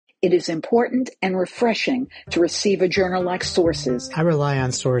it is important and refreshing to receive a journal like Sources. I rely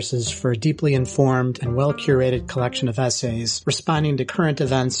on Sources for a deeply informed and well-curated collection of essays responding to current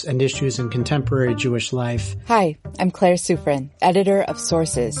events and issues in contemporary Jewish life. Hi, I'm Claire Sufrin, editor of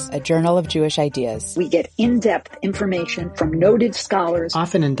Sources, a journal of Jewish ideas. We get in-depth information from noted scholars,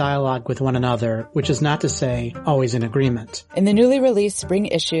 often in dialogue with one another, which is not to say always in agreement. In the newly released spring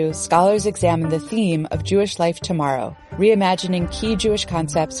issue, scholars examine the theme of Jewish life tomorrow, reimagining key Jewish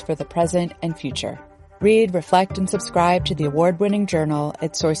concepts for the present and future. Read, reflect, and subscribe to the award-winning journal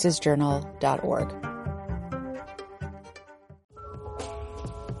at sourcesjournal.org.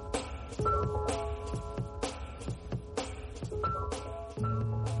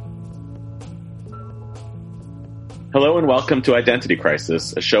 Hello and welcome to Identity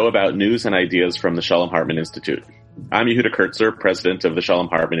Crisis, a show about news and ideas from the Shalom Hartman Institute. I'm Yehuda Kurtzer, president of the Shalom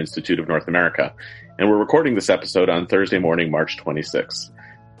Hartman Institute of North America, and we're recording this episode on Thursday morning, March 26th.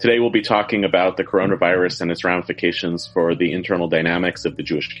 Today we'll be talking about the coronavirus and its ramifications for the internal dynamics of the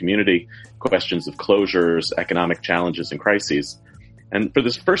Jewish community, questions of closures, economic challenges, and crises. And for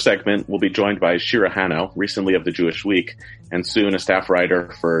this first segment, we'll be joined by Shira Hanau, recently of the Jewish Week, and soon a staff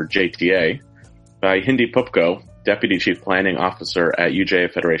writer for JTA, by Hindi Pupko, Deputy Chief Planning Officer at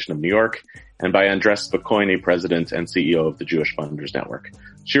UJA Federation of New York, and by Andres Spokojny, President and CEO of the Jewish Funders Network.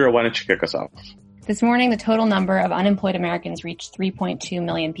 Shira, why don't you kick us off? This morning, the total number of unemployed Americans reached 3.2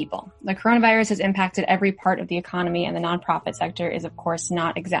 million people. The coronavirus has impacted every part of the economy, and the nonprofit sector is, of course,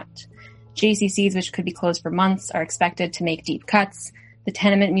 not exempt. JCCs, which could be closed for months, are expected to make deep cuts. The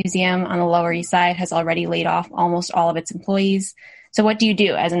Tenement Museum on the Lower East Side has already laid off almost all of its employees. So what do you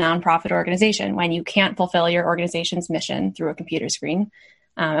do as a nonprofit organization when you can't fulfill your organization's mission through a computer screen?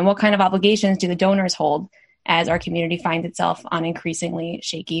 And what kind of obligations do the donors hold as our community finds itself on increasingly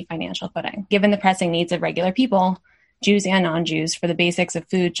shaky financial footing? Given the pressing needs of regular people, Jews and non-Jews, for the basics of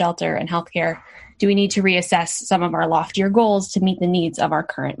food, shelter, and healthcare, do we need to reassess some of our loftier goals to meet the needs of our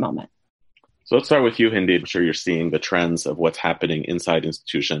current moment? So let's start with you, Hindi. I'm sure you're seeing the trends of what's happening inside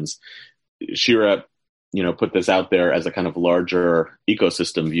institutions. Shira, put this out there as a kind of larger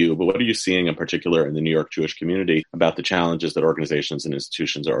ecosystem view, but what are you seeing in particular in the New York Jewish community about the challenges that organizations and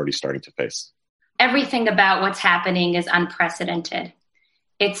institutions are already starting to face? Everything about what's happening is unprecedented.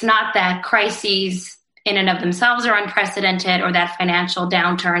 It's not that crises in and of themselves are unprecedented or that financial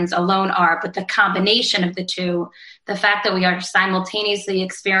downturns alone are, but the combination of the two, the fact that we are simultaneously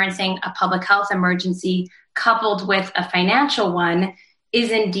experiencing a public health emergency coupled with a financial one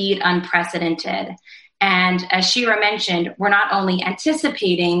is indeed unprecedented. And as Shira mentioned, we're not only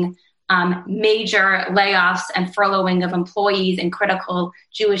anticipating major layoffs and furloughing of employees in critical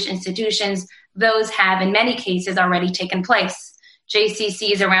Jewish institutions. Those have, in many cases, already taken place.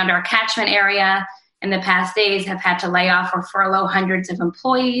 JCCs around our catchment area in the past days have had to lay off or furlough hundreds of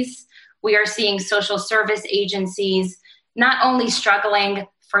employees. We are seeing social service agencies not only struggling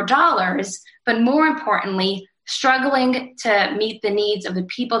for dollars, but more importantly, struggling to meet the needs of the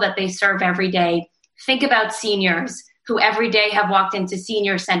people that they serve every day. Think about seniors who every day have walked into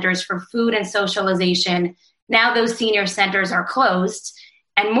senior centers for food and socialization. Now those senior centers are closed.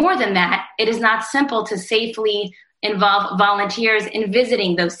 And more than that, it is not simple to safely involve volunteers in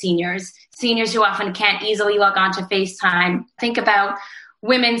visiting those seniors who often can't easily log on to FaceTime. Think about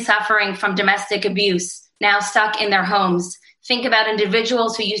women suffering from domestic abuse, now stuck in their homes. Think about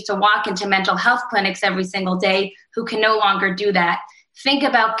individuals who used to walk into mental health clinics every single day who can no longer do that. Think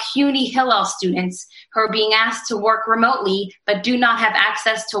about CUNY Hillel students who are being asked to work remotely but do not have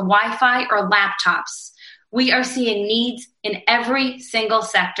access to Wi-Fi or laptops. We are seeing needs in every single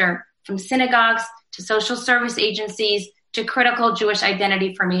sector, from synagogues to social service agencies to critical Jewish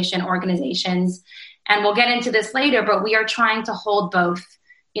identity formation organizations. And we'll get into this later, but we are trying to hold both.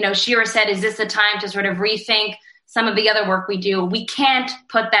 Shira said, is this a time to sort of rethink some of the other work we do? We can't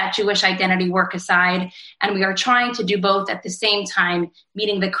put that Jewish identity work aside, and we are trying to do both at the same time,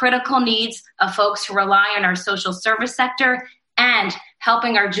 meeting the critical needs of folks who rely on our social service sector and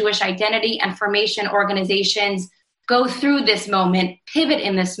helping our Jewish identity and formation organizations go through this moment, pivot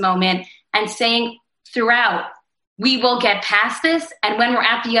in this moment, and saying throughout, we will get past this, and when we're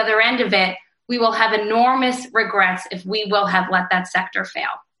at the other end of it, we will have enormous regrets if we will have let that sector fail.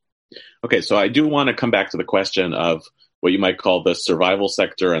 Okay, so I do want to come back to the question of what you might call the survival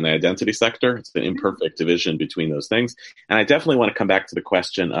sector and the identity sector. It's an imperfect division between those things. And I definitely want to come back to the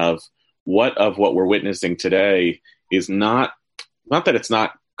question of what we're witnessing today is not that it's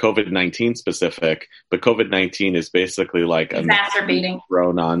not COVID-19 specific, but COVID-19 is basically like exacerbating,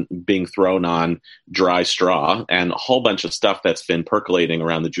 being thrown on dry straw, and a whole bunch of stuff that's been percolating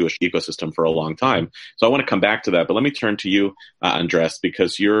around the Jewish ecosystem for a long time. So I want to come back to that, but let me turn to you, Andres,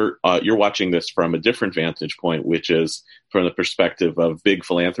 because you're watching this from a different vantage point, which is from the perspective of big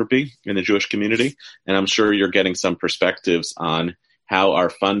philanthropy in the Jewish community. And I'm sure you're getting some perspectives on how our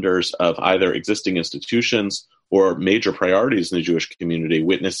funders of either existing institutions or major priorities in the Jewish community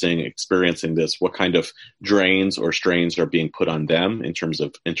experiencing this, what kind of drains or strains are being put on them in terms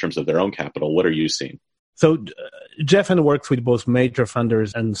of their own capital. What are you seeing? So Jeffen works with both major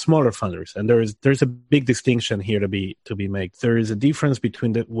funders and smaller funders, and there's a big distinction here to be made. There is a difference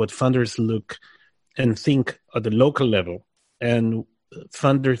between what funders look and think at the local level and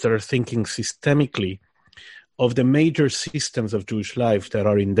funders that are thinking systemically of the major systems of Jewish life that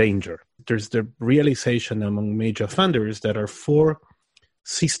are in danger. There's the realization among major funders that are 4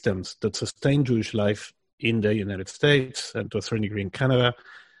 systems that sustain Jewish life in the United States and to a certain degree in Canada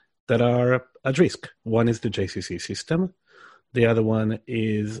that are at risk. One is the JCC system. The other one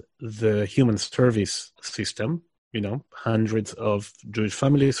is the human service system. Hundreds of Jewish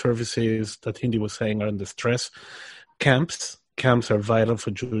family services that Hindi was saying are under stress. Camps are vital for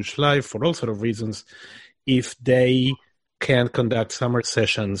Jewish life for all sorts of reasons. If they can't conduct summer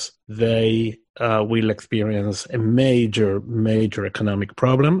sessions, they will experience a major, major economic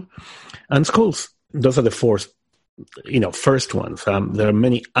problem. And schools, those are the 4, first ones. There are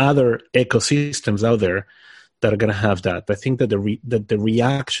many other ecosystems out there that are going to have that. I think that the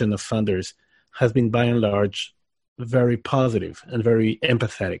reaction of funders has been, by and large, very positive and very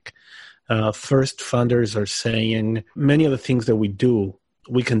empathetic. First, funders are saying many of the things that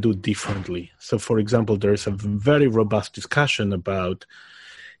we can do differently. So, for example, there's a very robust discussion about,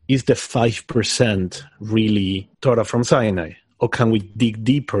 is the 5% really Torah from Sinai? Or can we dig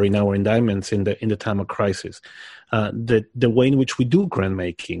deeper in our endowments in the time of crisis? The way in which we do grant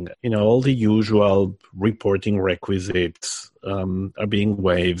making, all the usual reporting requisites are being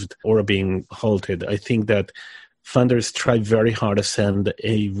waived or are being halted. I think that funders try very hard to send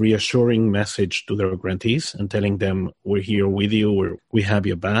a reassuring message to their grantees and telling them, we're here with you, we have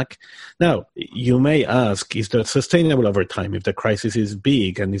your back. Now, you may ask, is that sustainable over time if the crisis is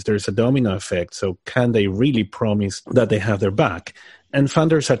big and if there's a domino effect? So can they really promise that they have their back? And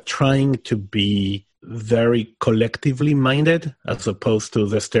funders are trying to be very collectively minded, as opposed to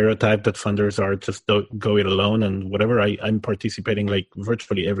the stereotype that funders are just go it alone and whatever. I'm participating like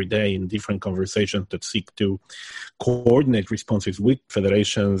virtually every day in different conversations that seek to coordinate responses with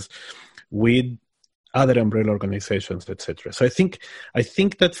federations, with other umbrella organizations, etc. So I think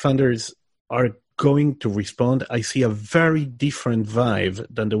that funders are going to respond. I see a very different vibe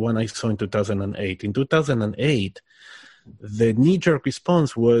than the one I saw in 2008. In 2008, the knee-jerk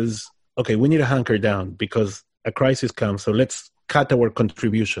response was, okay, we need to hunker down because a crisis comes, so let's cut our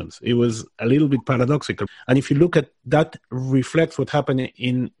contributions. It was a little bit paradoxical. And if you look at that, reflects what happened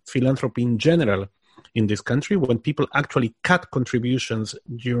in philanthropy in general in this country, when people actually cut contributions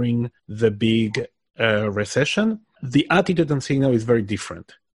during the big recession. The attitude I'm seeing now is very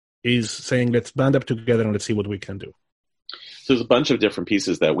different. Is saying, let's band up together and let's see what we can do. So there's a bunch of different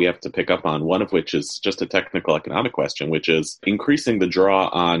pieces that we have to pick up on, one of which is just a technical economic question, which is increasing the draw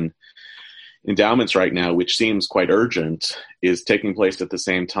on endowments right now, which seems quite urgent, is taking place at the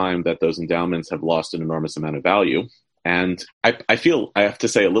same time that those endowments have lost an enormous amount of value. And I feel I have to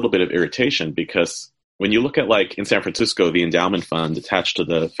say a little bit of irritation, because when you look at, like, in San Francisco, the endowment fund attached to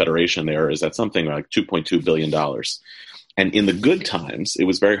the federation there is at something like $2.2 billion. And in the good times, it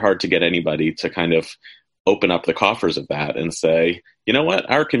was very hard to get anybody to kind of open up the coffers of that and say, you know what,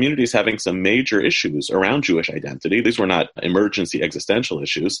 our community is having some major issues around Jewish identity. These were not emergency existential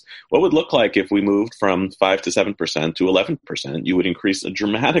issues. What would look like if we moved from 5 to 7% to 11%? You would increase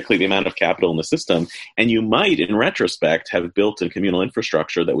dramatically the amount of capital in the system, and you might, in retrospect, have built a communal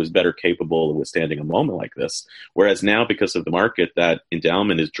infrastructure that was better capable of withstanding a moment like this. Whereas now, because of the market, that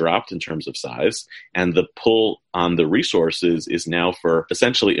endowment is dropped in terms of size, and the pull on the resources is now for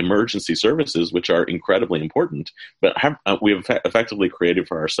essentially emergency services, which are incredibly important. But we have effectively created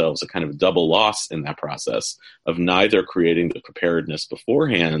for ourselves a kind of double loss in that process of neither creating the preparedness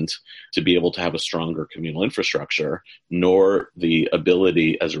beforehand to be able to have a stronger communal infrastructure, nor the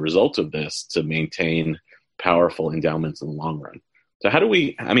ability as a result of this to maintain powerful endowments in the long run. So how do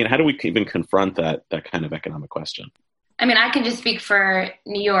we even confront that kind of economic question? I mean, I can just speak for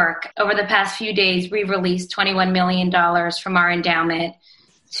New York. Over the past few days, we've released $21 million from our endowment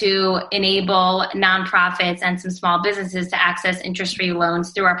to enable nonprofits and some small businesses to access interest-free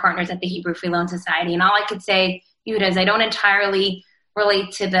loans through our partners at the Hebrew Free Loan Society. And all I could say, Yehuda, is I don't entirely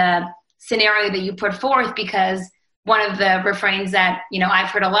relate to the scenario that you put forth, because one of the refrains that, I've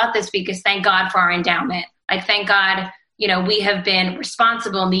heard a lot this week is thank God for our endowment. Like, thank God, we have been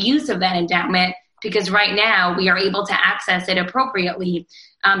responsible in the use of that endowment, because right now we are able to access it appropriately.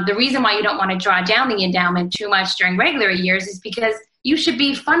 The reason why you don't want to draw down the endowment too much during regular years is because you should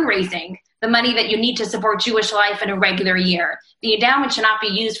be fundraising the money that you need to support Jewish life in a regular year. The endowment should not be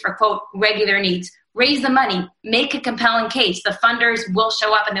used for, quote, regular needs. Raise the money, make a compelling case. The funders will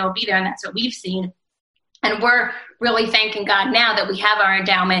show up and they will be there, and that's what we've seen. And we're really thanking God now that we have our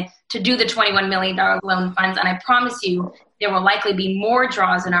endowment to do the $21 million loan funds. And I promise you, there will likely be more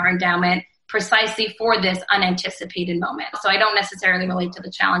draws in our endowment precisely for this unanticipated moment. So I don't necessarily relate to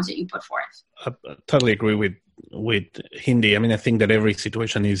the challenge that you put forth. I totally agree with Hindi. I mean, I think that every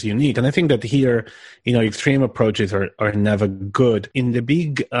situation is unique. And I think that here, extreme approaches are never good. In the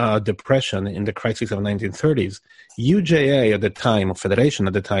big depression, in the crisis of 1930s, UJA at the time, or Federation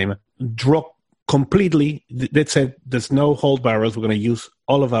at the time, dropped completely. They said, there's no hold barrels. We're going to use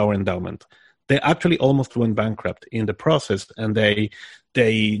all of our endowment. They actually almost went bankrupt in the process, and they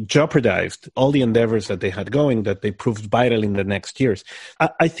jeopardized all the endeavors that they had going, that they proved vital in the next years.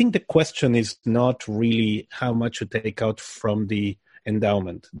 I think the question is not really how much to take out from the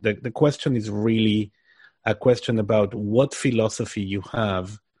endowment. The question is really a question about what philosophy you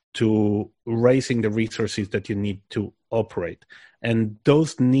have to raising the resources that you need to operate. And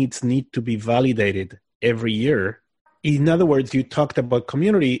those needs need to be validated every year. In other words, you talked about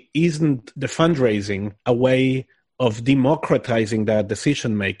community. Isn't the fundraising a way of democratizing that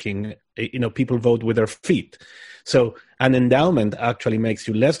decision-making? People vote with their feet. So an endowment actually makes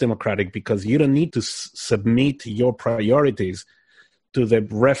you less democratic, because you don't need to submit your priorities to the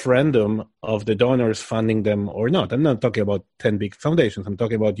referendum of the donors funding them or not. I'm not talking about 10 big foundations. I'm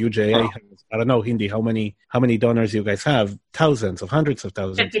talking about UJA. I don't know, Hindi, how many donors you guys have? Thousands of hundreds of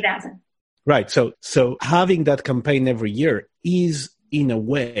thousands. 50,000. Right. So having that campaign every year is, in a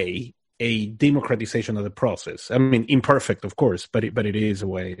way, a democratization of the process. I mean, imperfect, of course, but it is a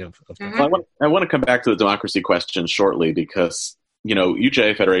way of Well, I want to come back to the democracy question shortly, because,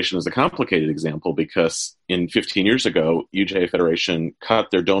 UJA Federation is a complicated example, because 15 years ago, UJA Federation cut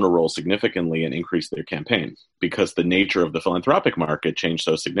their donor roll significantly and increased their campaign, because the nature of the philanthropic market changed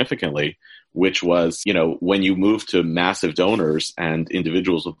so significantly, which was, when you move to massive donors and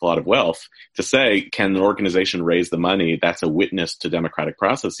individuals with a lot of wealth, to say, can an organization raise the money that's a witness to democratic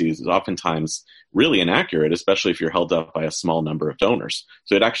processes is oftentimes really inaccurate, especially if you're held up by a small number of donors.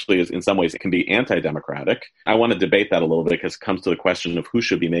 So it actually is, in some ways, it can be anti-democratic. I want to debate that a little bit, because it comes to the question of who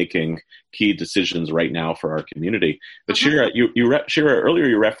should be making key decisions right now for our community. But Shira, Shira, earlier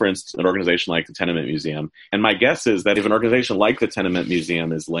you referenced an organization like the Tenement Museum. And my guess is that if an organization like the Tenement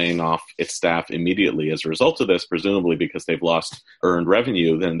Museum is laying off its staff immediately as a result of this, presumably because they've lost earned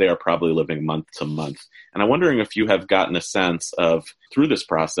revenue, then they are probably living month to month. And I'm wondering if you have gotten a sense of, through this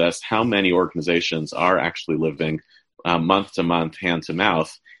process, how many organizations are actually living month to month, hand to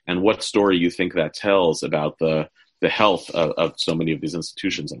mouth, and what story you think that tells about the health of so many of these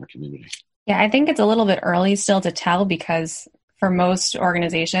institutions in our community. Yeah, I think it's a little bit early still to tell, because for most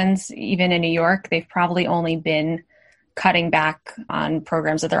organizations, even in New York, they've probably only been cutting back on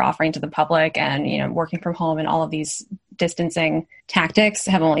programs that they're offering to the public, and, working from home, and all of these distancing tactics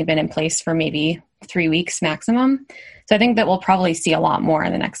have only been in place for maybe 3 weeks maximum. So I think that we'll probably see a lot more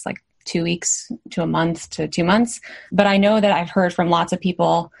in the next 2 weeks to a month to 2 months. But I know that I've heard from lots of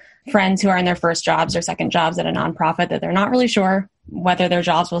people, friends who are in their first jobs or second jobs at a nonprofit, that they're not really sure whether their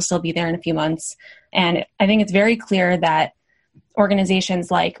jobs will still be there in a few months. And I think it's very clear that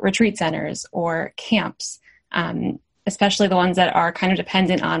organizations like retreat centers or camps, especially the ones that are kind of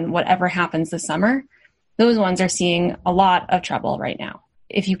dependent on whatever happens this summer, those ones are seeing a lot of trouble right now.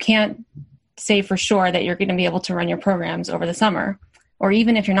 If you can't say for sure that you're going to be able to run your programs over the summer, or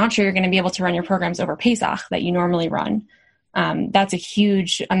even if you're not sure you're going to be able to run your programs over Pesach that you normally run, that's a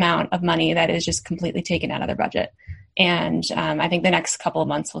huge amount of money that is just completely taken out of their budget. And I think the next couple of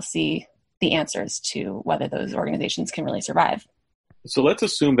months we'll see the answers to whether those organizations can really survive. So let's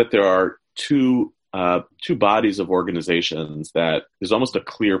assume that there are two bodies of organizations that there's almost a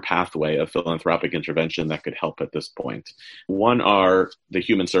clear pathway of philanthropic intervention that could help at this point. One are the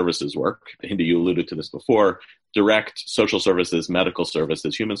human services work. Hindi, you alluded to this before. Direct social services, medical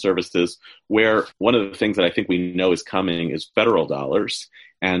services, human services, where one of the things that I think we know is coming is federal dollars.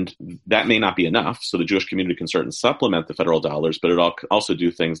 And that may not be enough. So the Jewish community can certainly supplement the federal dollars, but it also do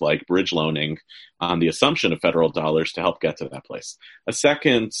things like bridge loaning on the assumption of federal dollars to help get to that place. A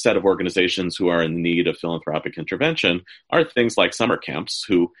second set of organizations who are in need of philanthropic intervention are things like summer camps,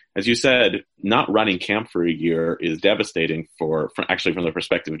 who, as you said, not running camp for a year is devastating actually from the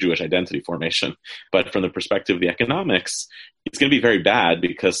perspective of Jewish identity formation. But from the perspective of the economics, it's going to be very bad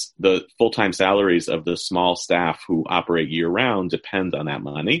because the full-time salaries of the small staff who operate year-round depend on that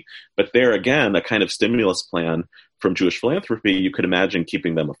money. But there, again, a kind of stimulus plan from Jewish philanthropy, you could imagine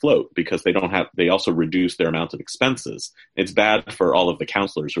keeping them afloat because they also reduce their amount of expenses. It's bad for all of the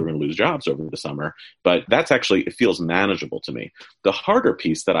counselors who are going to lose jobs over the summer, but it feels manageable to me. The harder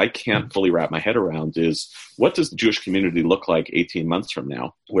piece that I can't fully wrap my head around is, what does the Jewish community look like 18 months from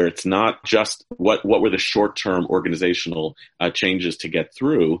now, where it's not just what were the short-term organizational changes to get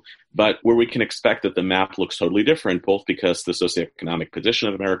through, but where we can expect that the map looks totally different, both because the socioeconomic position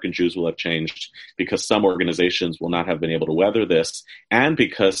of American Jews will have changed, because some organizations will not have been able to weather this, and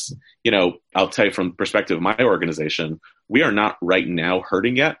because, I'll tell you from the perspective of my organization, we are not right now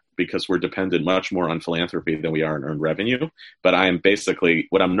hurting yet because we're dependent much more on philanthropy than we are on earned revenue. But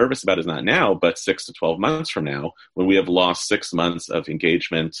what I'm nervous about is not now, but 6 to 12 months from now, when we have lost 6 months of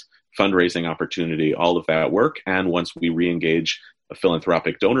engagement, fundraising opportunity, all of that work, and once we re-engage a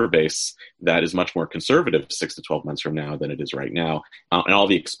philanthropic donor base that is much more conservative 6 to 12 months from now than it is right now. And all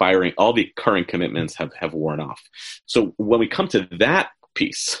the current commitments have worn off. So when we come to that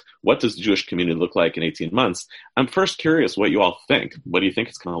piece, what does the Jewish community look like in 18 months? I'm first curious what you all think. What do you think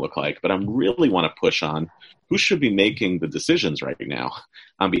it's going to look like? But I really want to push on who should be making the decisions right now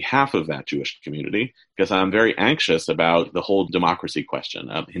on behalf of that Jewish community, because I'm very anxious about the whole democracy question.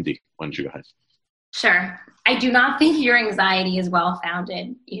 Hindi, why don't you go ahead? Sure. I do not think your anxiety is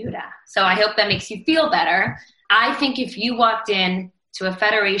well-founded, Yehuda. So I hope that makes you feel better. I think if you walked in to a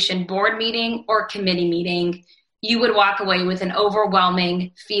federation board meeting or committee meeting, you would walk away with an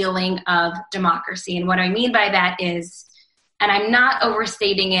overwhelming feeling of democracy. And what I mean by that is, and I'm not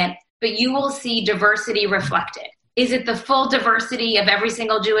overstating it, but you will see diversity reflected. Is it the full diversity of every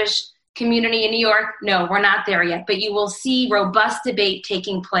single Jewish community in New York? No, we're not there yet. But you will see robust debate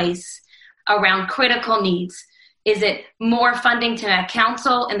taking place around critical needs. Is it more funding to Met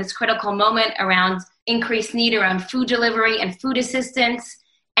Council in this critical moment around increased need around food delivery and food assistance?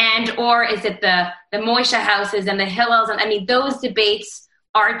 Or is it the Moishe houses and the Hillels? And those debates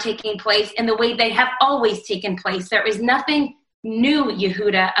are taking place in the way they have always taken place. There is nothing new,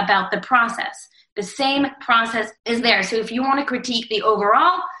 Yehuda, about the process. The same process is there. So if you want to critique the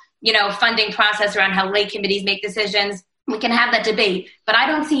overall, funding process around how lay committees make decisions, we can have that debate. But I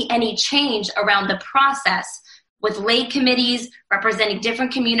don't see any change around the process with lay committees representing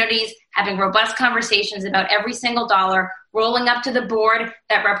different communities, having robust conversations about every single dollar, rolling up to the board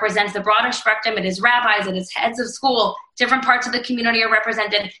that represents the broader spectrum. It is rabbis, it is heads of school, different parts of the community are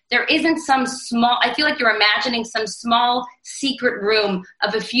represented. There isn't I feel like you're imagining some small secret room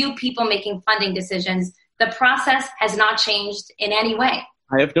of a few people making funding decisions. The process has not changed in any way.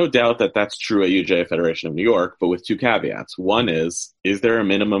 I have no doubt that that's true at UJA Federation of New York, but with two caveats. One is there a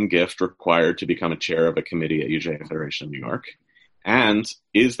minimum gift required to become a chair of a committee at UJA Federation of New York? And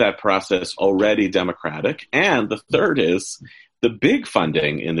is that process already democratic? And the third is, the big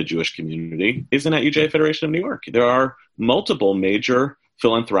funding in the Jewish community isn't at UJA Federation of New York. There are multiple major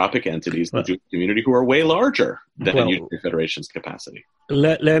philanthropic entities in the Jewish community who are way larger than UJA Federation's capacity.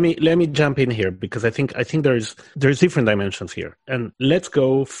 Let me jump in here, because I think there's different dimensions here, and let's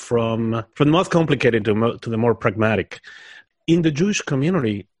go from the most complicated to the more pragmatic. In the Jewish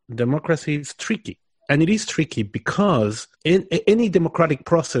community, democracy is tricky, and it is tricky because any democratic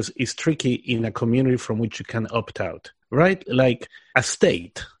process is tricky in a community from which you can opt out, right? Like a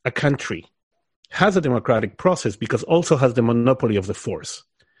state, a country, has a democratic process because also has the monopoly of the force,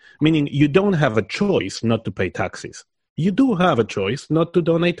 meaning you don't have a choice not to pay taxes. You do have a choice not to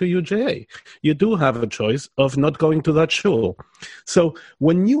donate to UJA. You do have a choice of not going to that shul. So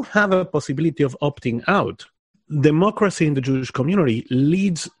when you have a possibility of opting out, democracy in the Jewish community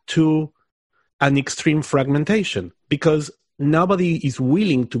leads to an extreme fragmentation because nobody is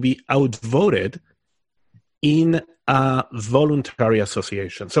willing to be outvoted in a voluntary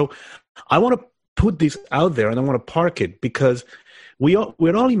association. So I want to put this out there and I want to park it because we're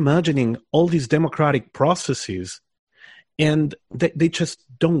all imagining all these democratic processes and they just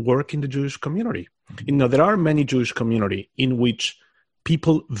don't work in the Jewish community. There are many Jewish communities in which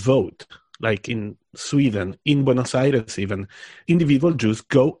people vote, like in Sweden, in Buenos Aires even. Individual Jews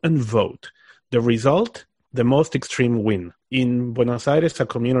go and vote. The result, the most extreme win. In Buenos Aires, a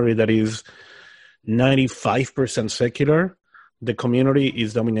community that is 95% secular, the community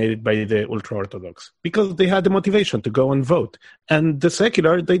is dominated by the ultra-Orthodox because they had the motivation to go and vote. And the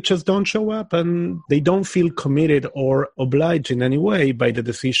secular, they just don't show up and they don't feel committed or obliged in any way by the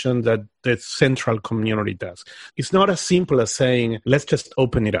decision that the central community does. It's not as simple as saying, let's just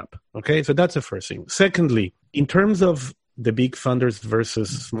open it up. Okay, so that's the first thing. Secondly, in terms of the big funders versus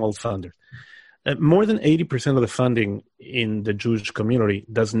small funders, more than 80% of the funding in the Jewish community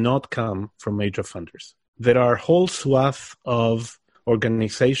does not come from major funders. There are whole swath of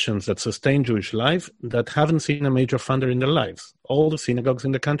organizations that sustain Jewish life that haven't seen a major funder in their lives. All the synagogues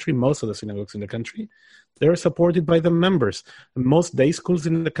in the country, most of the synagogues in the country, they're supported by the members. Most day schools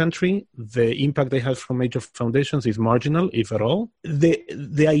in the country, the impact they have from major foundations is marginal, if at all.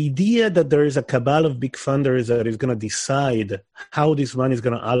 The idea that there is a cabal of big funders that is going to decide how this money is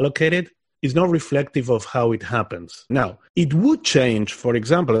going to allocate it is not reflective of how it happens. Now, it would change, for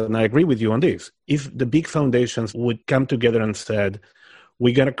example, and I agree with you on this, if the big foundations would come together and said,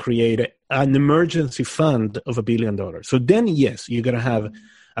 we're going to create an emergency fund of $1 billion. So then, yes, you're going to have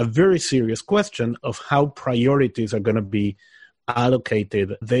a very serious question of how priorities are going to be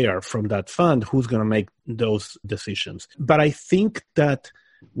allocated there from that fund, who's going to make those decisions. But I think that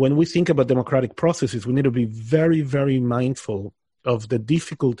when we think about democratic processes, we need to be very, very mindful of the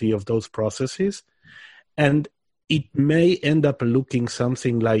difficulty of those processes. And it may end up looking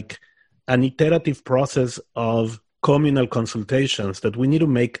something like an iterative process of communal consultations that we need to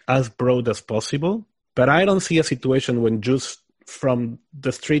make as broad as possible. But I don't see a situation when Jews from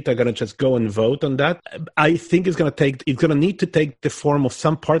the street are going to just go and vote on that. I think it's going to need to take the form of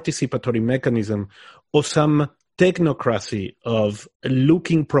some participatory mechanism or some technocracy of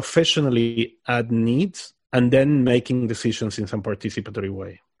looking professionally at needs and then making decisions in some participatory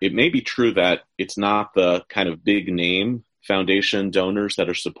way. It may be true that it's not the kind of big name foundation donors that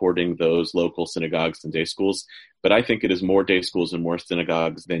are supporting those local synagogues and day schools, but I think it is more day schools and more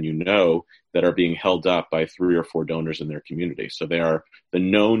synagogues than you know that are being held up by 3 or 4 donors in their community. So they are the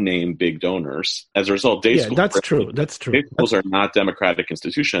no-name big donors. As a result, day schools, that's true. Day schools are not democratic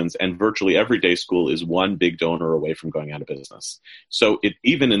institutions, and virtually every day school is one big donor away from going out of business. So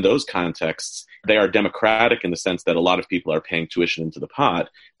even in those contexts, they are democratic in the sense that a lot of people are paying tuition into the pot,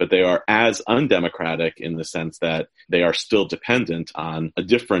 but they are as undemocratic in the sense that they are still dependent on a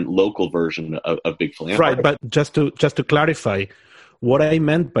different local version of big philanthropy. Right, but just to clarify, what I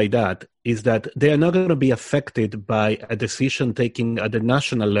meant by that is that they are not going to be affected by a decision taken at the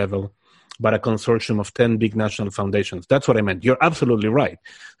national level by a consortium of 10 big national foundations. That's what I meant. You're absolutely right.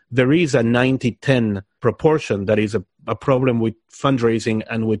 There is a 90-10 proportion that is a problem with fundraising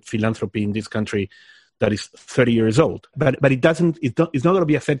and with philanthropy in this country that is 30 years old. But it's not going to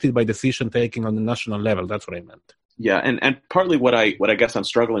be affected by decision taking on the national level. That's what I meant. Yeah, and partly what I guess I'm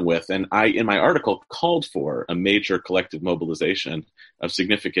struggling with, and I in my article called for a major collective mobilization of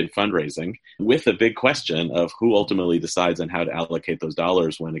significant fundraising with a big question of who ultimately decides on how to allocate those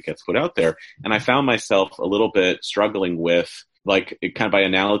dollars when it gets put out there. And I found myself a little bit struggling with, like, kind of by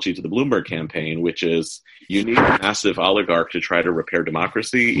analogy to the Bloomberg campaign, which is you need a massive oligarch to try to repair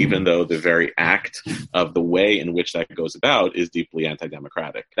democracy, even though the very act of the way in which that goes about is deeply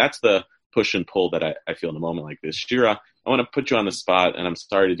anti-democratic. That's the push and pull that I feel in a moment like this. Shira, I want to put you on the spot, and I'm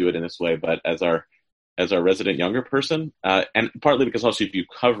sorry to do it in this way, but as our resident younger person, and partly because also you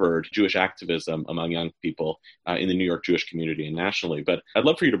covered Jewish activism among young people in the New York Jewish community and nationally, but I'd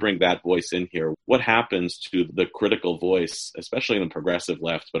love for you to bring that voice in here. What happens to the critical voice, especially in the progressive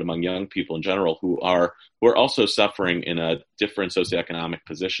left, but among young people in general who are also suffering in a different socioeconomic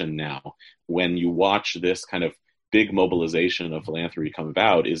position now? When you watch this kind of big mobilization of philanthropy come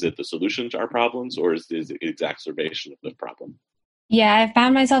about, is it the solution to our problems, or is it exacerbation of the problem? Yeah, I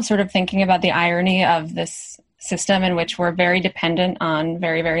found myself sort of thinking about the irony of this system in which we're very dependent on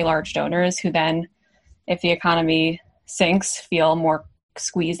very, very large donors who then, if the economy sinks, feel more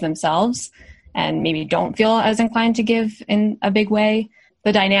squeezed themselves and maybe don't feel as inclined to give in a big way.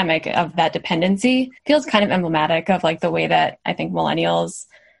 The dynamic of that dependency feels kind of emblematic of like the way that I think millennials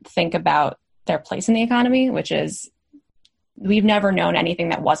think about their place in the economy, which is we've never known anything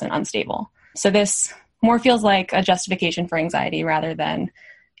that wasn't unstable. So this more feels like a justification for anxiety rather than,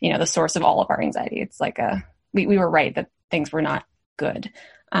 the source of all of our anxiety. It's like we were right that things were not good.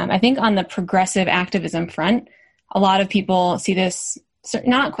 I think on the progressive activism front, a lot of people see this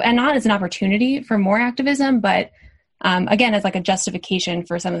not as an opportunity for more activism, but again, as like a justification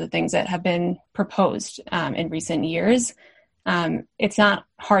for some of the things that have been proposed in recent years. It's not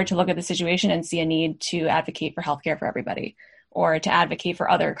hard to look at the situation and see a need to advocate for healthcare for everybody, or to advocate for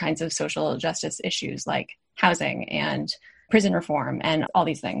other kinds of social justice issues like housing and prison reform and all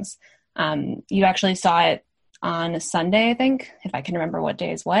these things. You actually saw it on Sunday, I think, if I can remember what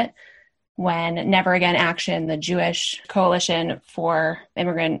day is what, when Never Again Action, the Jewish Coalition for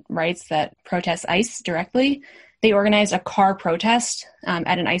Immigrant Rights that protests ICE directly, they organized a car protest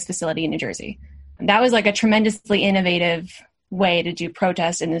at an ICE facility in New Jersey. And that was like a tremendously innovative way to do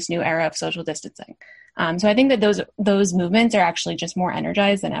protest in this new era of social distancing. So I think that those movements are actually just more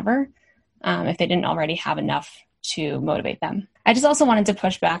energized than ever, if they didn't already have enough to motivate them. I just also wanted to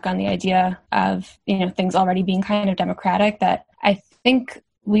push back on the idea of, things already being kind of democratic, that I think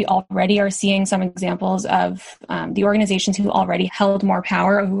we already are seeing some examples of the organizations who already held more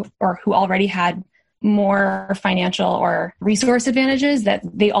power or who already had more financial or resource advantages, that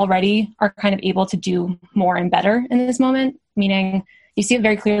they already are kind of able to do more and better in this moment. Meaning, you see it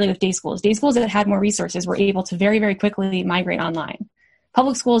very clearly with day schools. Day schools that had more resources were able to very, very quickly migrate online.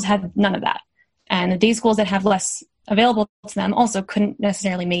 Public schools had none of that. And the day schools that have less available to them also couldn't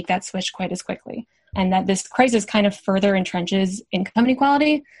necessarily make that switch quite as quickly. And that this crisis kind of further entrenches income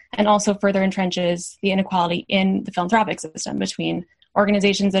inequality and also further entrenches the inequality in the philanthropic system between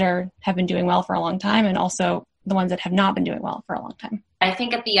organizations that have been doing well for a long time and also the ones that have not been doing well for a long time. I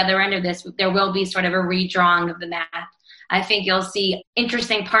think at the other end of this, there will be sort of a redrawing of the map. I think you'll see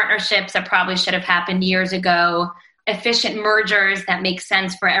interesting partnerships that probably should have happened years ago, efficient mergers that make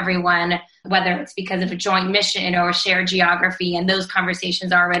sense for everyone, whether it's because of a joint mission or a shared geography, and those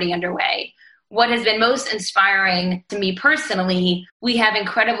conversations are already underway. What has been most inspiring to me personally, we have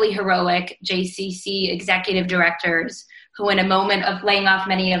incredibly heroic JCC executive directors who, in a moment of laying off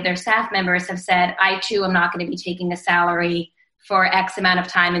many of their staff members, have said, I too am not going to be taking a salary for X amount of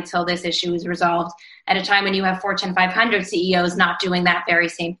time until this issue is resolved, at a time when you have Fortune 500 CEOs not doing that very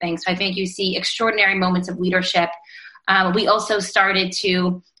same thing. So I think you see extraordinary moments of leadership. We also started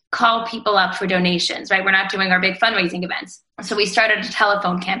to call people up for donations, right? We're not doing our big fundraising events. So we started a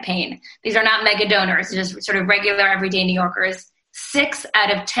telephone campaign. These are not mega donors, just sort of regular everyday New Yorkers. 6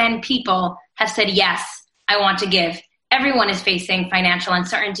 out of 10 people have said, yes, I want to give. Everyone is facing financial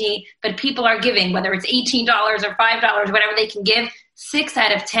uncertainty, but people are giving, whether it's $18 or $5, whatever they can give. 6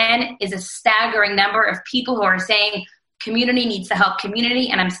 out of 10 is a staggering number of people who are saying community needs to help community,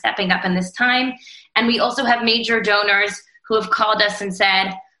 and I'm stepping up in this time. And we also have major donors who have called us and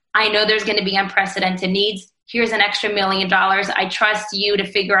said, I know there's going to be unprecedented needs. Here's an extra $1 million. I trust you to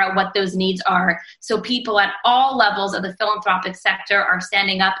figure out what those needs are. So people at all levels of the philanthropic sector are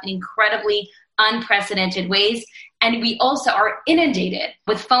standing up in incredibly unprecedented ways. And we also are inundated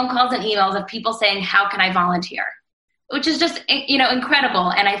with phone calls and emails of people saying, how can I volunteer? Which is just,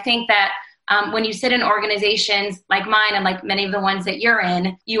 incredible. And I think that when you sit in organizations like mine and like many of the ones that you're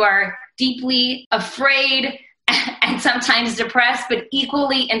in, you are deeply afraid and sometimes depressed, but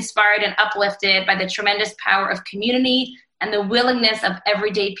equally inspired and uplifted by the tremendous power of community and the willingness of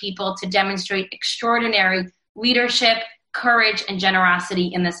everyday people to demonstrate extraordinary leadership, courage, and generosity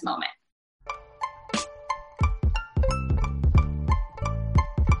in this moment.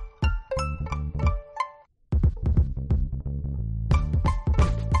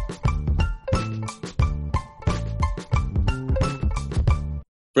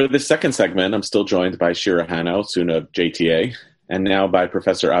 For this second segment, I'm still joined by Shira Hanau, soon of JTA, and now by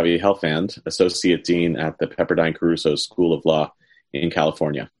Professor Avi Helfand, Associate Dean at the Pepperdine Caruso School of Law in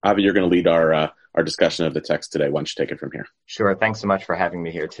California. Avi, you're going to lead our discussion of the text today. Why don't you take it from here? Sure. Thanks so much for having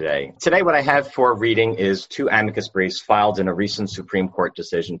me here today. Today, what I have for reading is 2 amicus briefs filed in a recent Supreme Court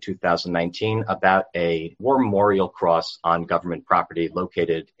decision, 2019, about a war memorial cross on government property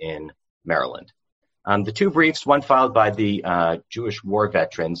located in Maryland. The 2 briefs, one filed by the Jewish war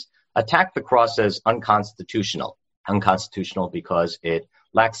veterans, attacked the cross as unconstitutional. Unconstitutional because it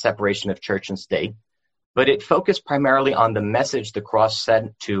lacks separation of church and state, but it focused primarily on the message the cross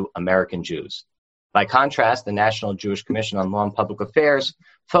sent to American Jews. By contrast, the National Jewish Commission on Law and Public Affairs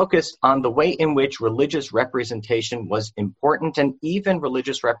focused on the way in which religious representation was important, and even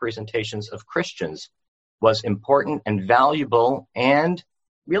religious representations of Christians was important and valuable, and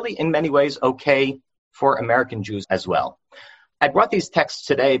really in many ways okay for American Jews as well. I brought these texts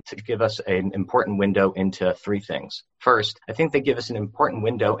today to give us an important window into 3 things. First, I think they give us an important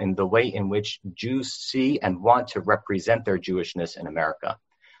window in the way in which Jews see and want to represent their Jewishness in America.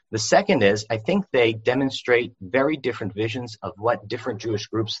 The second is, I think they demonstrate very different visions of what different Jewish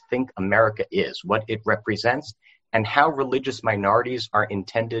groups think America is, what it represents, and how religious minorities are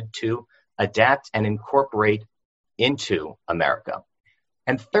intended to adapt and incorporate into America.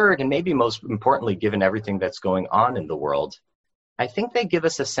 And third, and maybe most importantly, given everything that's going on in the world, I think they give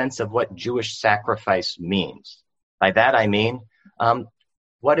us a sense of what Jewish sacrifice means. By that, I mean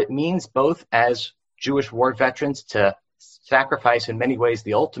what it means both as Jewish war veterans to sacrifice in many ways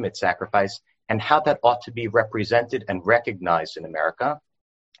the ultimate sacrifice, and how that ought to be represented and recognized in America.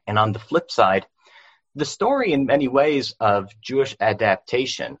 And on the flip side, the story in many ways of Jewish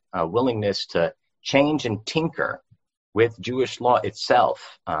adaptation, a willingness to change and tinker with Jewish law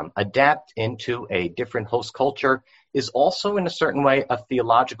itself, adapt into a different host culture, is also in a certain way a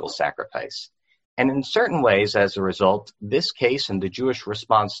theological sacrifice. And in certain ways, as a result, this case and the Jewish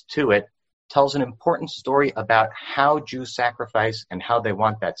response to it tells an important story about how Jews sacrifice and how they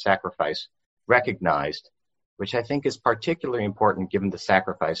want that sacrifice recognized, which I think is particularly important given the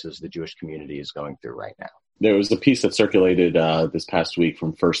sacrifices the Jewish community is going through right now. There was a piece that circulated this past week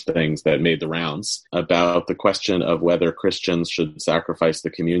from First Things that made the rounds about the question of whether Christians should sacrifice the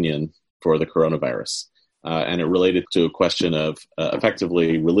communion for the coronavirus. And it related to a question of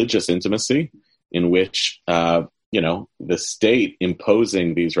effectively religious intimacy in which, the state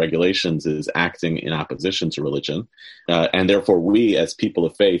imposing these regulations is acting in opposition to religion. And therefore, we as people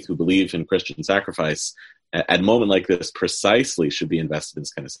of faith who believe in Christian sacrifice at a moment like this precisely should be invested in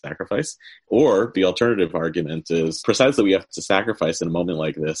this kind of sacrifice. Or the alternative argument is precisely we have to sacrifice in a moment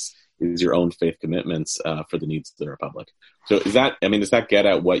like this is your own faith commitments for the needs of the Republic. So does that get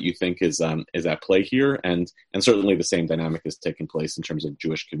at what you think is at play here? And certainly the same dynamic is taking place in terms of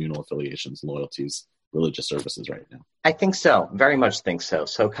Jewish communal affiliations, loyalties, religious services right now. I think so, very much think so.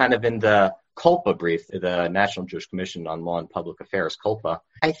 So kind of in the COLPA brief, the National Jewish Commission on Law and Public Affairs, COLPA,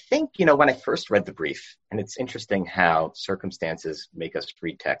 I think, when I first read the brief, and it's interesting how circumstances make us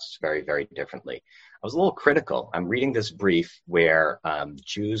read texts very, very differently. I was a little critical. I'm reading this brief where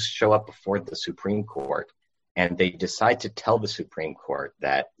Jews show up before the Supreme Court and they decide to tell the Supreme Court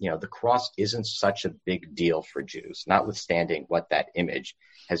that, the cross isn't such a big deal for Jews, notwithstanding what that image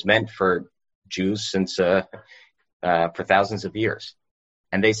has meant for Jews since for thousands of years.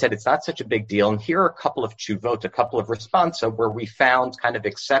 And they said it's not such a big deal. And here are a couple of tshuvot, a couple of responsa where we found kind of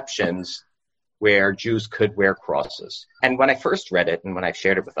exceptions where Jews could wear crosses. And when I first read it and when I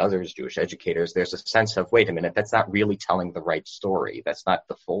shared it with others, Jewish educators, there's a sense of, wait a minute, that's not really telling the right story. That's not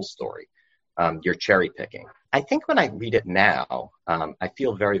the full story. You're cherry picking. I think when I read it now, I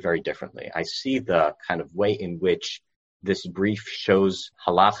feel very, very differently. I see the kind of way in which this brief shows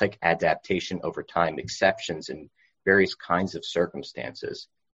halachic adaptation over time, exceptions in various kinds of circumstances,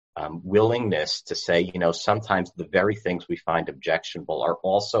 willingness to say, sometimes the very things we find objectionable are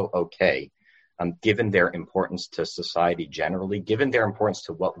also okay, given their importance to society generally, given their importance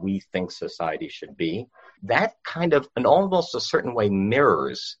to what we think society should be. That kind of, in almost a certain way,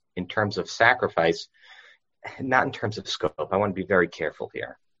 mirrors in terms of sacrifice, not in terms of scope. I want to be very careful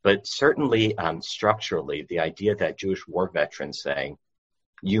here. But certainly, structurally, the idea that Jewish war veterans say,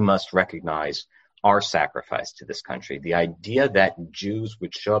 you must recognize our sacrifice to this country, the idea that Jews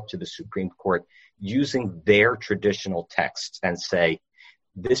would show up to the Supreme Court using their traditional texts and say,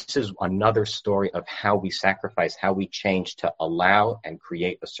 this is another story of how we sacrifice, how we change to allow and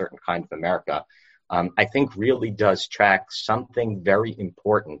create a certain kind of America, I think really does track something very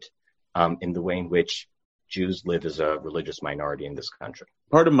important in the way in which Jews live as a religious minority in this country.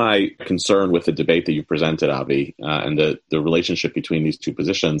 Part of my concern with the debate that you presented, Avi, and the relationship between these two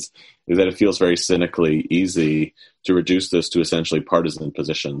positions is that it feels very cynically easy to reduce this to essentially partisan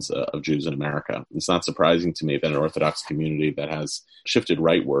positions of Jews in America. It's not surprising to me that an Orthodox community that has shifted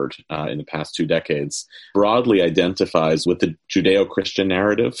rightward in the past 2 decades broadly identifies with the Judeo-Christian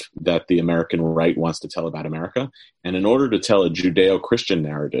narrative that the American right wants to tell about America. And in order to tell a Judeo-Christian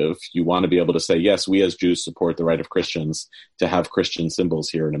narrative, you want to be able to say, yes, we as Jews support the right of Christians to have Christian symbols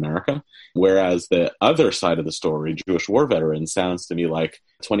here in America. Whereas the other side of the story, Jewish war veterans, sounds to me like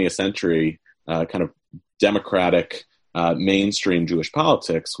 20th century kind of democratic mainstream Jewish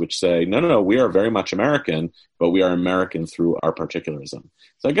politics, which say, no, we are very much American, but we are American through our particularism.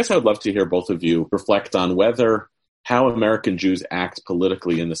 So I guess I would love to hear both of you reflect on how American Jews act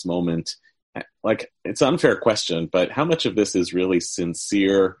politically in this moment. Like, it's an unfair question, but how much of this is really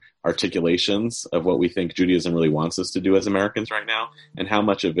sincere articulations of what we think Judaism really wants us to do as Americans right now, and how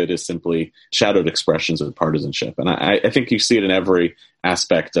much of it is simply shadowed expressions of partisanship? And I think you see it in every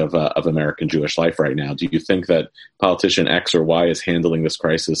aspect of American Jewish life right now. Do you think that politician X or Y is handling this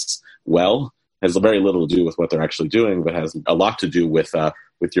crisis well? Has very little to do with what they're actually doing, but has a lot to do with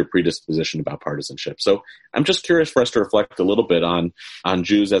your predisposition about partisanship. So I'm just curious for us to reflect a little bit on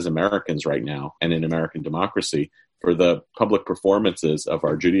Jews as Americans right now and in American democracy for the public performances of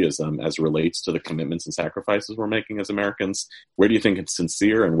our Judaism as it relates to the commitments and sacrifices we're making as Americans. Where do you think it's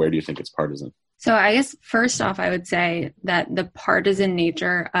sincere and where do you think it's partisan? So I guess first off, I would say that the partisan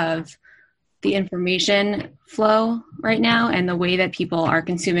nature of the information flow right now and the way that people are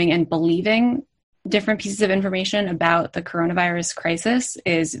consuming and believing different pieces of information about the coronavirus crisis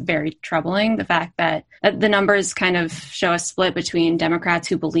is very troubling. The fact that the numbers kind of show a split between Democrats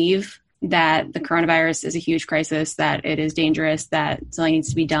who believe that the coronavirus is a huge crisis, that it is dangerous, that something needs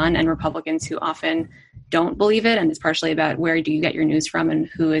to be done, and Republicans who often don't believe it. And it's partially about where do you get your news from and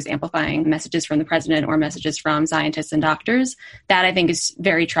who is amplifying messages from the president or messages from scientists and doctors. That I think is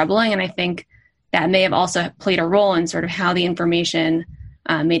very troubling. And I think that may have also played a role in sort of how the information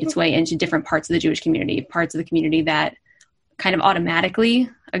made its way into different parts of the Jewish community, parts of the community that kind of automatically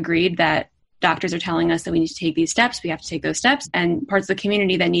agreed that doctors are telling us that we need to take these steps, we have to take those steps, and parts of the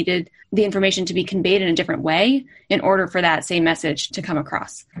community that needed the information to be conveyed in a different way in order for that same message to come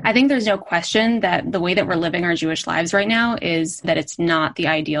across. I think there's no question that the way that we're living our Jewish lives right now is that it's not the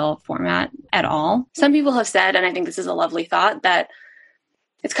ideal format at all. Some people have said, and I think this is a lovely thought, that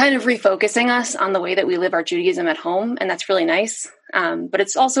it's kind of refocusing us on the way that we live our Judaism at home, and that's really nice. But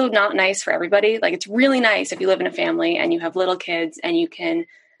it's also not nice for everybody. Like, it's really nice if you live in a family and you have little kids and you can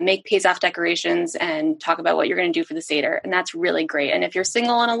make Pesach decorations and talk about what you're going to do for the Seder. And that's really great. And if you're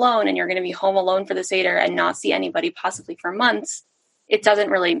single and alone and you're going to be home alone for the Seder and not see anybody possibly for months, it doesn't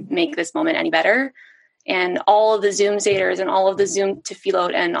really make this moment any better. And all of the Zoom Seders and all of the Zoom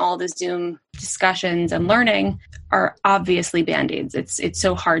tefillot and all the Zoom discussions and learning are obviously Band-Aids. It's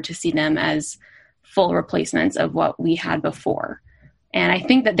so hard to see them as full replacements of what we had before. And I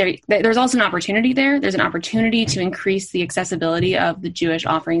think that there's also an opportunity there. There's an opportunity to increase the accessibility of the Jewish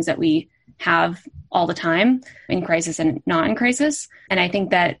offerings that we have all the time in crisis and not in crisis. And I think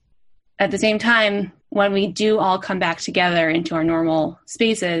that at the same time, when we do all come back together into our normal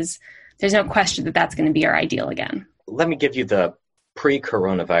spaces, there's no question that that's going to be our ideal again. Let me give you the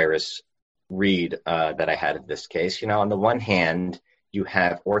pre-coronavirus read that I had of this case. On the one hand, you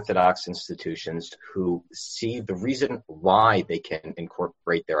have Orthodox institutions who see the reason why they can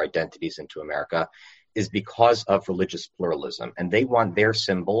incorporate their identities into America is because of religious pluralism. And they want their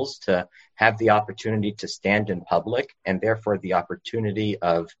symbols to have the opportunity to stand in public, and therefore the opportunity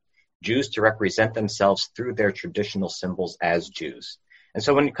of Jews to represent themselves through their traditional symbols as Jews. And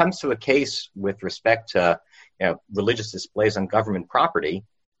so when it comes to a case with respect to religious displays on government property,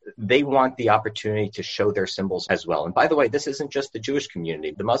 they want the opportunity to show their symbols as well. And by the way, this isn't just the Jewish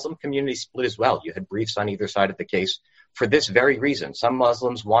community. The Muslim community split as well. You had briefs on either side of the case for this very reason. Some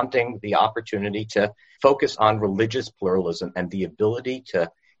Muslims wanting the opportunity to focus on religious pluralism and the ability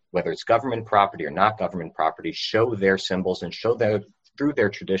to, whether it's government property or not government property, show their symbols and show through their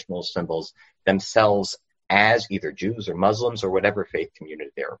traditional symbols themselves as either Jews or Muslims or whatever faith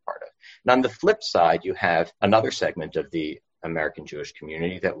community they're a part of. And on the flip side, you have another segment of the American Jewish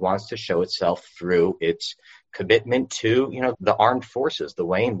community that wants to show itself through its commitment to, the armed forces, the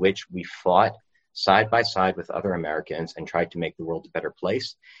way in which we fought side by side with other Americans and tried to make the world a better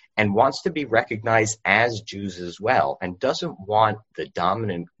place, and wants to be recognized as Jews as well, and doesn't want the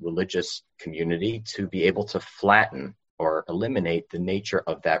dominant religious community to be able to flatten or eliminate the nature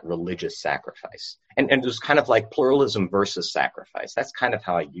of that religious sacrifice. And it was kind of like pluralism versus sacrifice. That's kind of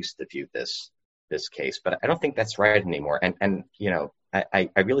how I used to view this case, but I don't think that's right anymore. And I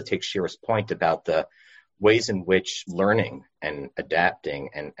really take Shira's point about the ways in which learning and adapting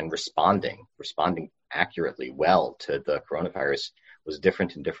and responding accurately well to the coronavirus was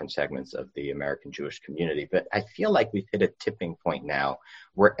different in different segments of the American Jewish community. But I feel like we've hit a tipping point now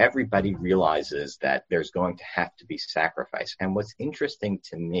where everybody realizes that there's going to have to be sacrifice. And what's interesting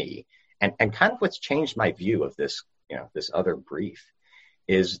to me, and kind of what's changed my view of this, this other brief,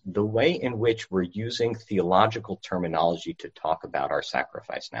 is the way in which we're using theological terminology to talk about our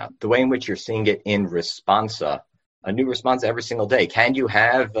sacrifice now. The way in which you're seeing it in responsa, a new response every single day. Can you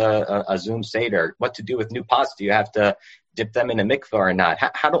have a Zoom Seder? What to do with new pots? Do you have to dip them in a mikvah or not?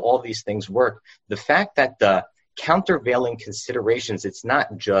 How do all these things work? The fact that the countervailing considerations, it's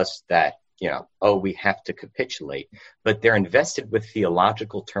not just that, we have to capitulate, but they're invested with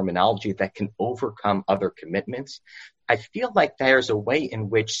theological terminology that can overcome other commitments. I feel like there's a way in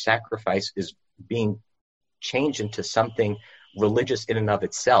which sacrifice is being changed into something religious in and of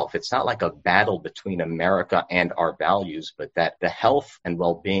itself. It's not like a battle between America and our values, but that the health and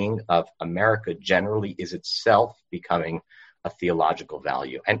well-being of America generally is itself becoming a theological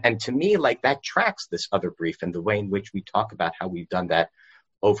value. And to me, like, that tracks this other brief and the way in which we talk about how we've done that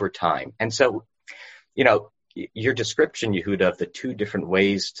over time. And so, your description, Yehuda, of the two different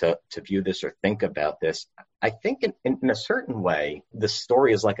ways to view this or think about this, I think in a certain way, the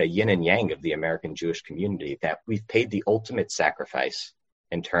story is like a yin and yang of the American Jewish community, that we've paid the ultimate sacrifice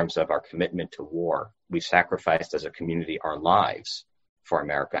in terms of our commitment to war. We've sacrificed as a community our lives for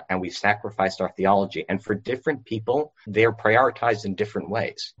America, and we've sacrificed our theology. And for different people, they're prioritized in different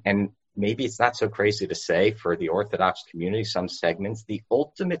ways. And maybe it's not so crazy to say for the Orthodox community, some segments, the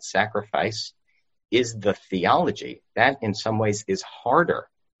ultimate sacrifice is the theology. That in some ways is harder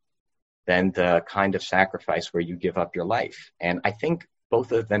than the kind of sacrifice where you give up your life. And I think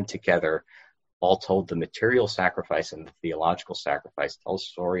both of them together, all told, the material sacrifice and the theological sacrifice, tell a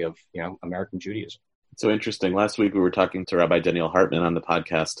story of, American Judaism. So interesting. Last week we were talking to Rabbi Daniel Hartman on the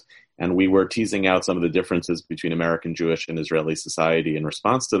podcast, and we were teasing out some of the differences between American Jewish and Israeli society in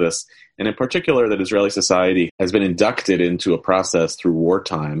response to this, and in particular that Israeli society has been inducted into a process through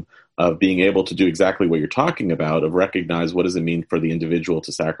wartime of being able to do exactly what you're talking about, of recognize what does it mean for the individual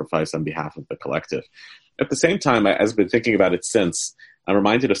to sacrifice on behalf of the collective. At the same time, as I've been thinking about it since, I'm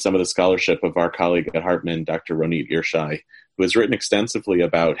reminded of some of the scholarship of our colleague at Hartman, Dr. Ronit Irshai, who has written extensively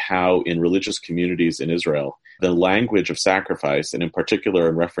about how in religious communities in Israel, the language of sacrifice, and in particular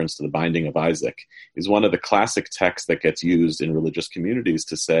in reference to the binding of Isaac, is one of the classic texts that gets used in religious communities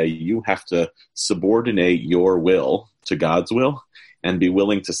to say you have to subordinate your will to God's will and be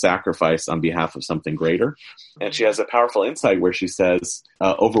willing to sacrifice on behalf of something greater. And she has a powerful insight where she says,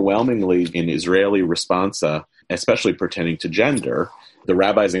 overwhelmingly in Israeli responsa, especially pertaining to gender, the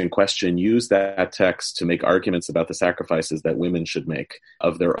rabbis in question use that text to make arguments about the sacrifices that women should make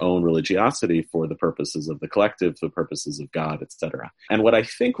of their own religiosity for the purposes of the collective, the purposes of God, etc. And what I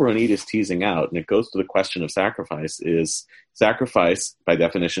think Ronit is teasing out, and it goes to the question of sacrifice, is sacrifice, by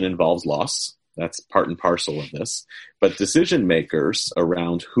definition, involves loss. That's part and parcel of this. But decision makers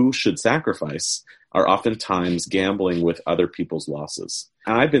around who should sacrifice are oftentimes gambling with other people's losses.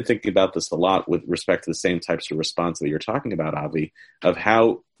 And I've been thinking about this a lot with respect to the same types of response that you're talking about, Avi, of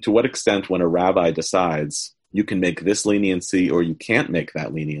how, to what extent when a rabbi decides you can make this leniency or you can't make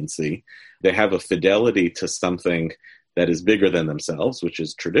that leniency, they have a fidelity to something that is bigger than themselves, which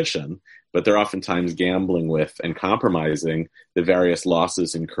is tradition, but they're oftentimes gambling with and compromising the various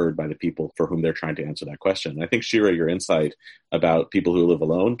losses incurred by the people for whom they're trying to answer that question. And I think, Shira, your insight about people who live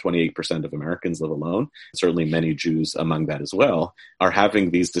alone, 28% of Americans live alone, certainly many Jews among that as well, are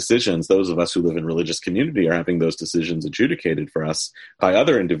having these decisions. Those of us who live in religious community are having those decisions adjudicated for us by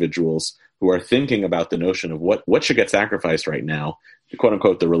other individuals who are thinking about the notion of what should get sacrificed right now, quote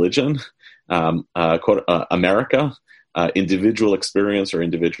unquote, the religion, America, individual experience or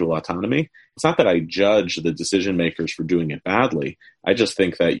individual autonomy. It's not that I judge the decision makers for doing it badly. I just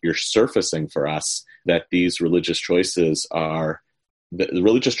think that you're surfacing for us that these religious choices are, the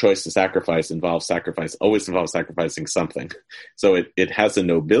religious choice to sacrifice always involves sacrificing something. So it has a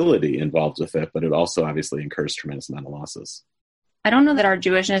nobility involved with it, but it also obviously incurs tremendous amount of losses. I don't know that our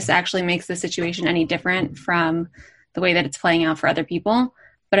Jewishness actually makes the situation any different from the way that it's playing out for other people.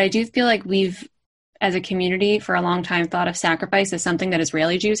 But I do feel like we've, as a community, for a long time thought of sacrifice as something that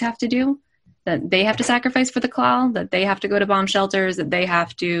Israeli Jews have to do, that they have to sacrifice for the klal, that they have to go to bomb shelters, that they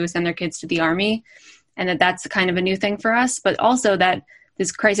have to send their kids to the army, and that's kind of a new thing for us. But also that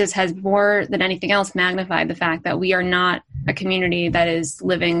this crisis has more than anything else magnified the fact that we are not a community that is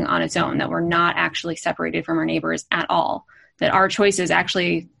living on its own, that we're not actually separated from our neighbors at all, that our choices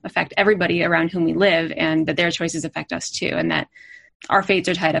actually affect everybody around whom we live, and that their choices affect us too, and that our fates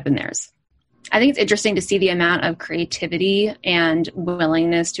are tied up in theirs. I think it's interesting to see the amount of creativity and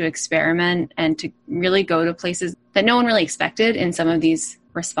willingness to experiment and to really go to places that no one really expected in some of these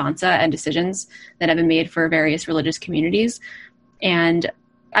responsa and decisions that have been made for various religious communities. And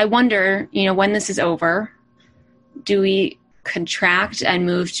I wonder, when this is over, do we contract and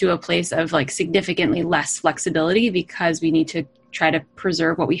move to a place of like significantly less flexibility because we need to try to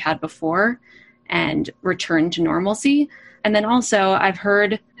preserve what we had before and return to normalcy? And then also I've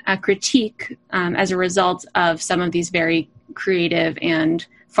heard a critique as a result of some of these very creative and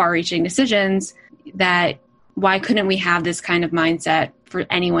far-reaching decisions that why couldn't we have this kind of mindset for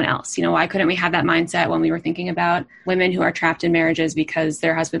anyone else? Why couldn't we have that mindset when we were thinking about women who are trapped in marriages because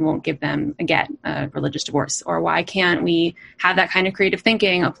their husband won't give them a get, a religious divorce? Or why can't we have that kind of creative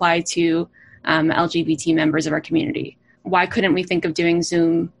thinking apply to LGBT members of our community? Why couldn't we think of doing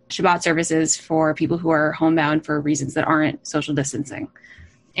Zoom Shabbat services for people who are homebound for reasons that aren't social distancing?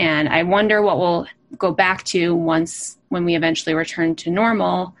 And I wonder what we'll go back to when we eventually return to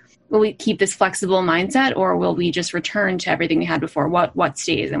normal. Will we keep this flexible mindset, or will we just return to everything we had before? What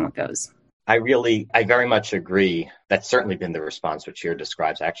stays and what goes? I very much agree. That's certainly been the response which here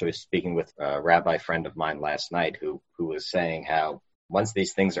describes. Actually, I was speaking with a rabbi friend of mine last night who was saying how once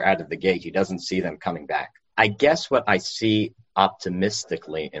these things are out of the gate, he doesn't see them coming back. I guess what I see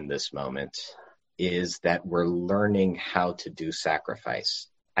optimistically in this moment is that we're learning how to do sacrifice.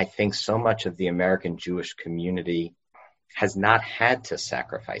 I think so much of the American Jewish community has not had to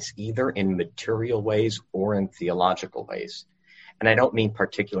sacrifice, either in material ways or in theological ways. And I don't mean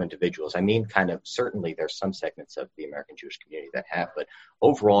particular individuals. I mean kind of certainly there's some segments of the American Jewish community that have, but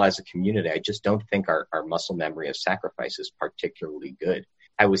overall as a community, I just don't think our muscle memory of sacrifice is particularly good.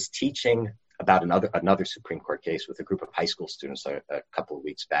 I was teaching about another Supreme Court case with a group of high school students a couple of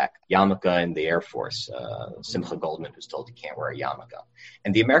weeks back. Yarmulke in the Air Force, Simcha Goldman, who's told he can't wear a yarmulke.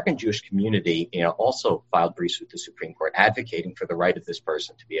 And the American Jewish community, also filed briefs with the Supreme Court advocating for the right of this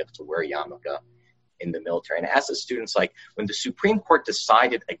person to be able to wear a yarmulke in the military. And I asked the students, when the Supreme Court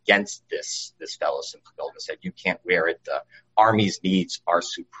decided against this fellow, Simcha Goldman, said, you can't wear it, the Army's needs are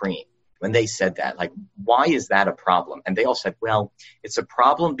supreme. When they said that, why is that a problem? And they all said, well, it's a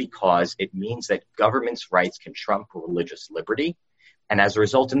problem because it means that government's rights can trump religious liberty. And as a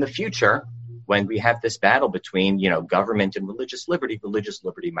result, in the future, when we have this battle between, government and religious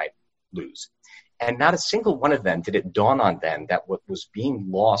liberty might lose. And not a single one of them did it dawn on them that what was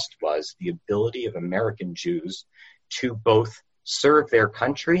being lost was the ability of American Jews to both serve their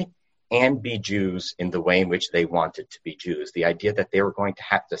country and be Jews in the way in which they wanted to be Jews. The idea that they were going to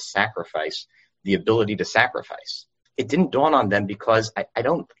have to sacrifice the ability to sacrifice. It didn't dawn on them because I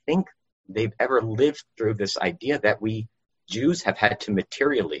don't think they've ever lived through this idea that we Jews have had to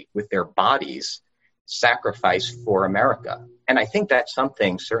materially, with their bodies, sacrifice for America. And I think that's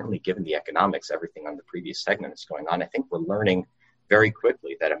something, certainly given the economics, everything on the previous segment that's going on, I think we're learning very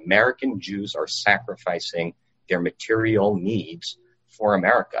quickly that American Jews are sacrificing their material needs for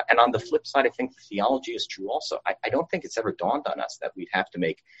America. And on the flip side, I think the theology is true also. I don't think it's ever dawned on us that we'd have to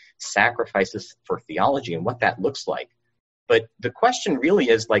make sacrifices for theology and what that looks like. But the question really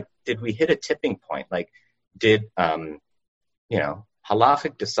is, did we hit a tipping point? Did,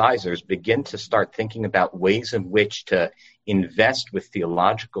 halachic decisors begin to start thinking about ways in which to invest with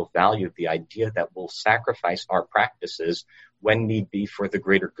theological value the idea that we'll sacrifice our practices when need be for the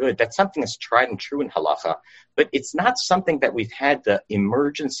greater good? That's something that's tried and true in halacha, but it's not something that we've had the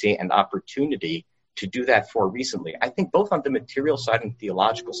emergency and opportunity to do that for recently. I think both on the material side and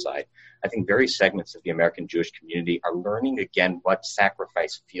theological side, I think various segments of the American Jewish community are learning again what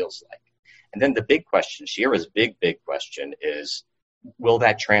sacrifice feels like. And then the big question, Shira's big question is, will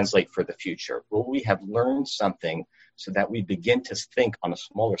that translate for the future? Will we have learned something so that we begin to think on a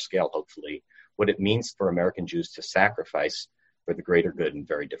smaller scale, hopefully, what it means for American Jews to sacrifice for the greater good in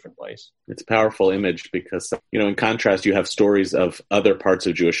very different ways? It's a powerful image because, in contrast, you have stories of other parts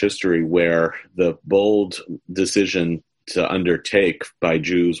of Jewish history where the bold decision to undertake by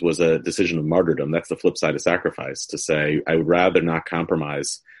Jews was a decision of martyrdom. That's the flip side of sacrifice, to say, I would rather not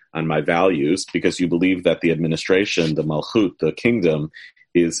compromise on my values because you believe that the administration, the Malchut, the kingdom,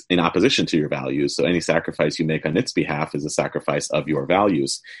 is in opposition to your values. So any sacrifice you make on its behalf is a sacrifice of your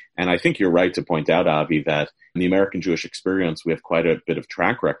values. And I think you're right to point out, Avi, that in the American Jewish experience, we have quite a bit of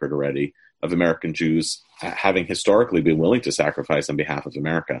track record already of American Jews having historically been willing to sacrifice on behalf of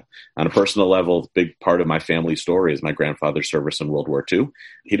America. On a personal level, a big part of my family story is my grandfather's service in World War II.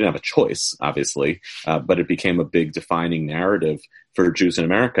 He didn't have a choice, obviously, but it became a big defining narrative for Jews in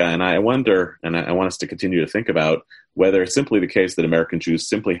America. And I wonder, and I want us to continue to think about whether it's simply the case that American Jews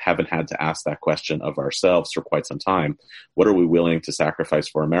simply haven't had to ask that question of ourselves for quite some time. What are we willing to sacrifice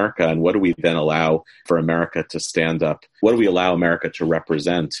for America? And what do we then allow for America to stand up? What do we allow America to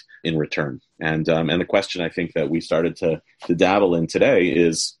represent in return? And the question I think that we started to dabble in today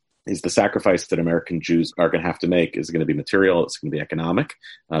is the sacrifice that American Jews are going to have to make. Is it going to be material? It's going to be economic.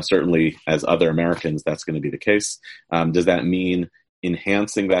 Certainly, as other Americans, that's going to be the case. Does that mean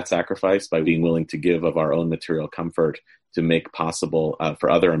enhancing that sacrifice by being willing to give of our own material comfort to make possible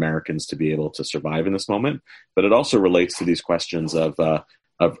for other Americans to be able to survive in this moment? But it also relates to these questions of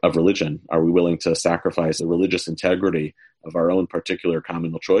religion. Are we willing to sacrifice the religious integrity of our own particular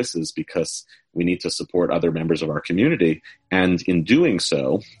communal choices because we need to support other members of our community? And in doing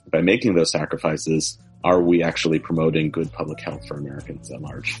so, by making those sacrifices, are we actually promoting good public health for Americans at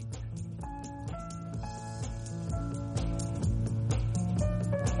large?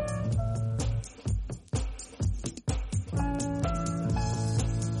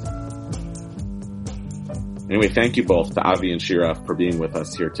 Anyway, thank you both to Avi and Shira for being with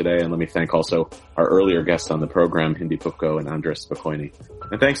us here today. And let me thank also our earlier guests on the program, Hindi Pupko and Andres Spokojny.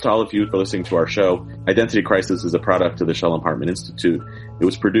 And thanks to all of you for listening to our show. Identity Crisis is a product of the Shalom Hartman Institute. It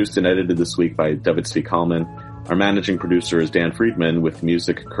was produced and edited this week by David Zvi Kalman. Our managing producer is Dan Friedman with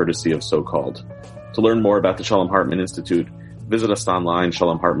music courtesy of So Called. To learn more about the Shalom Hartman Institute, visit us online,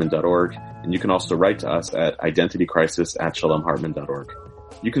 shalomhartman.org. And you can also write to us at identitycrisis@shalomhartman.org.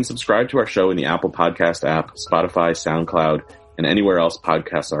 You can subscribe to our show in the Apple Podcast app, Spotify, SoundCloud, and anywhere else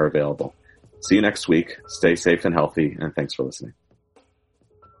podcasts are available. See you next week. Stay safe and healthy, and thanks for listening.